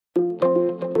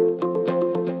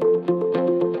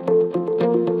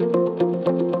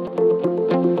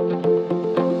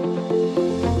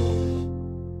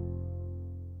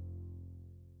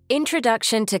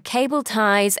Introduction to cable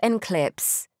ties and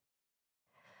clips.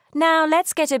 Now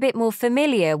let's get a bit more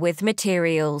familiar with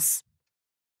materials.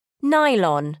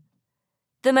 Nylon.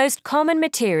 The most common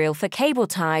material for cable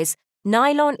ties,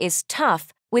 nylon is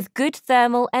tough with good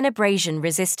thermal and abrasion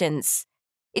resistance.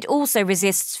 It also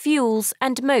resists fuels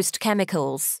and most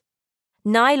chemicals.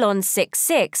 Nylon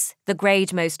 6,6, the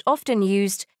grade most often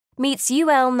used, meets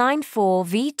UL 94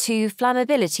 V2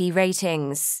 flammability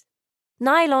ratings.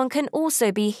 Nylon can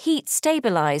also be heat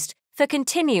stabilised for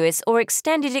continuous or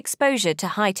extended exposure to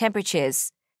high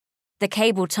temperatures. The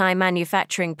cable tie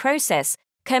manufacturing process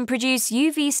can produce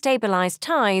UV stabilised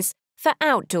ties for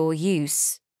outdoor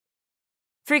use.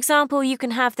 For example, you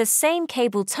can have the same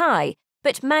cable tie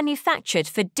but manufactured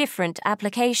for different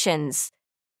applications.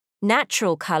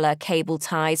 Natural colour cable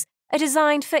ties are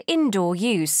designed for indoor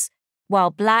use,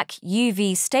 while black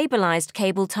UV stabilised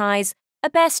cable ties are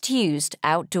best used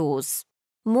outdoors.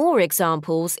 More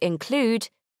examples include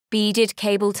beaded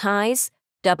cable ties,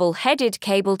 double-headed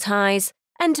cable ties,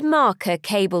 and marker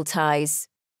cable ties.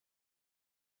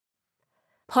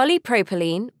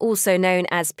 Polypropylene, also known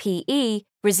as PE,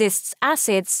 resists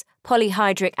acids,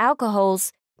 polyhydric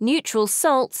alcohols, neutral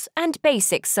salts, and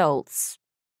basic salts.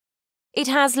 It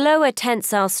has lower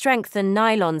tensile strength than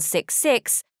nylon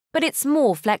 6,6, but it's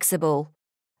more flexible.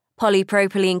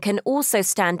 Polypropylene can also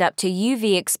stand up to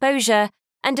UV exposure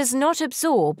and does not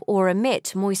absorb or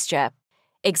emit moisture.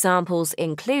 Examples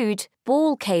include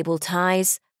ball cable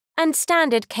ties and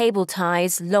standard cable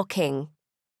ties locking.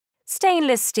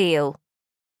 Stainless steel.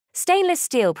 Stainless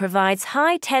steel provides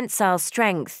high tensile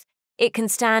strength. It can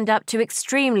stand up to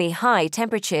extremely high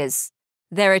temperatures.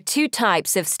 There are two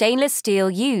types of stainless steel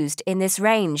used in this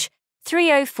range,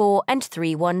 304 and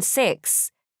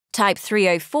 316. Type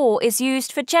 304 is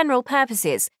used for general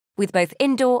purposes, with both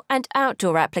indoor and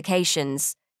outdoor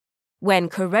applications. When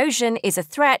corrosion is a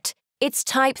threat, it's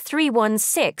type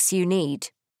 316 you need.